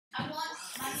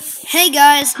Hey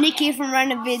guys, Nick here from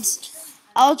Random Vids.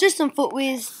 I was just on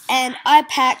Futwiz and I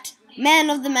packed Man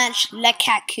of the Match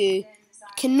Lukaku.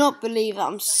 Cannot believe it,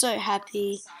 I'm so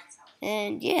happy.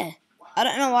 And yeah, I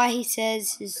don't know why he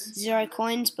says there's 0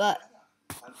 coins, but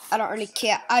I don't really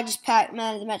care. I just packed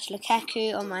Man of the Match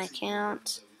Lukaku on my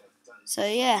account. So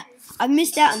yeah, I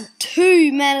missed out on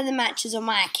 2 Man of the Matches on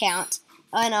my account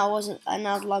and I was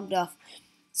logged off.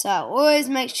 So I always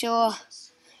make sure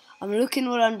I'm looking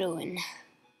what I'm doing.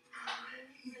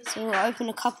 So we'll open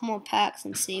a couple more packs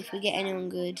and see if we get anyone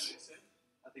good.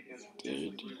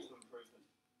 Dude,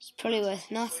 it's probably worth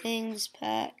nothing, this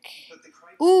pack.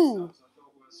 Ooh!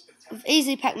 We've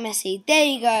easily packed Messi. There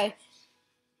you go.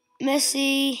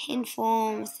 Messi in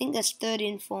form. I think that's 3rd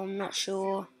in form, not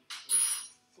sure.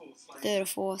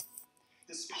 3rd or 4th.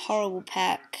 Horrible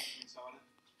pack.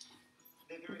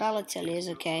 Balotelli is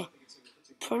okay.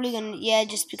 Probably gonna, yeah,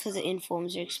 just because the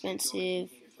informs are expensive.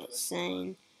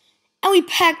 Insane. And we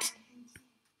packed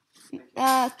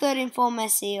 3rd in form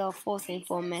Messi or 4th in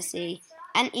form Messi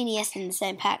and Iniesta in the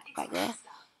same pack back there.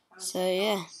 So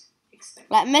yeah,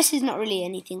 like Messi's not really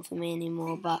anything for me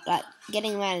anymore, but like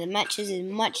getting around the matches is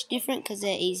much different because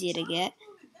they're easier to get.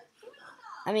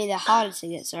 I mean, they're harder to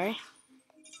get, sorry.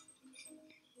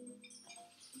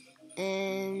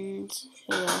 And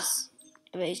who else?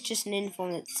 But it's just an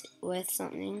inform that's worth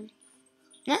something.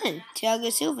 No,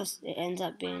 Thiago Silva it ends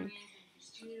up being.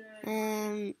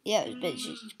 Yeah, but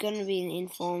it's gonna be an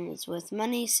inform that's worth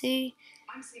money, see?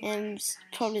 And it's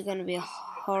probably gonna be a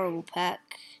horrible pack.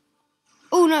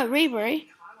 Oh no, Ribery.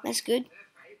 That's good.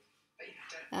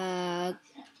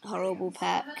 Horrible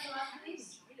pack.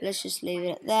 Let's just leave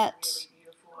it at that.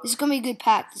 This is gonna be a good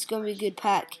pack. This is gonna be a good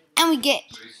pack. And we get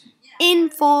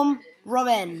inform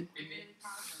Robin.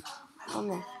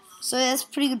 So that's a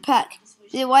pretty good pack.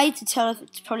 The way to tell if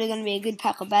it's probably gonna be a good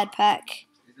pack or bad pack,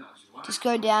 just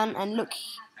go down and look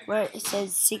where it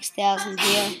says 6,000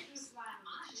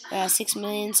 here. 6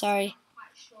 million, sorry.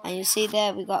 And you'll see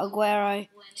there we got Aguero.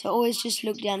 So always just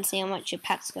look down and see how much your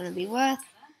pack's going to be worth.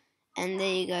 And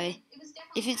there you go.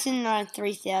 If it's in around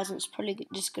 3,000, it's probably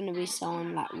just going to be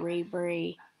someone like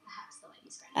Ribery.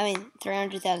 I mean,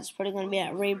 300,000 is probably going to be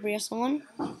like Ribery or someone.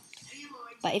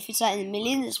 But if it's like in the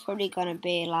millions, it's probably going to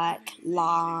be like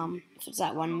Lam. If it's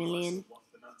like 1 million.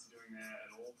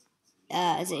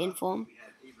 As an inform.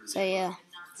 So yeah.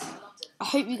 I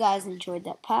hope you guys enjoyed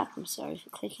that pack. I'm sorry for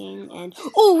clicking. And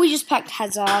oh, we just packed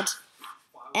Hazard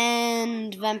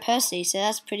and Van Persie, so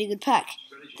that's a pretty good pack.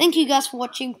 Thank you guys for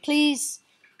watching. Please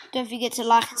don't forget to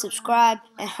like and subscribe,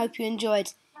 and hope you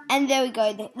enjoyed. And there we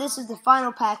go. This is the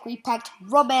final pack. We packed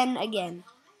Robin again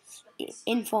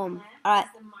in form. Alright,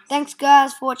 thanks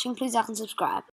guys for watching. Please like and subscribe.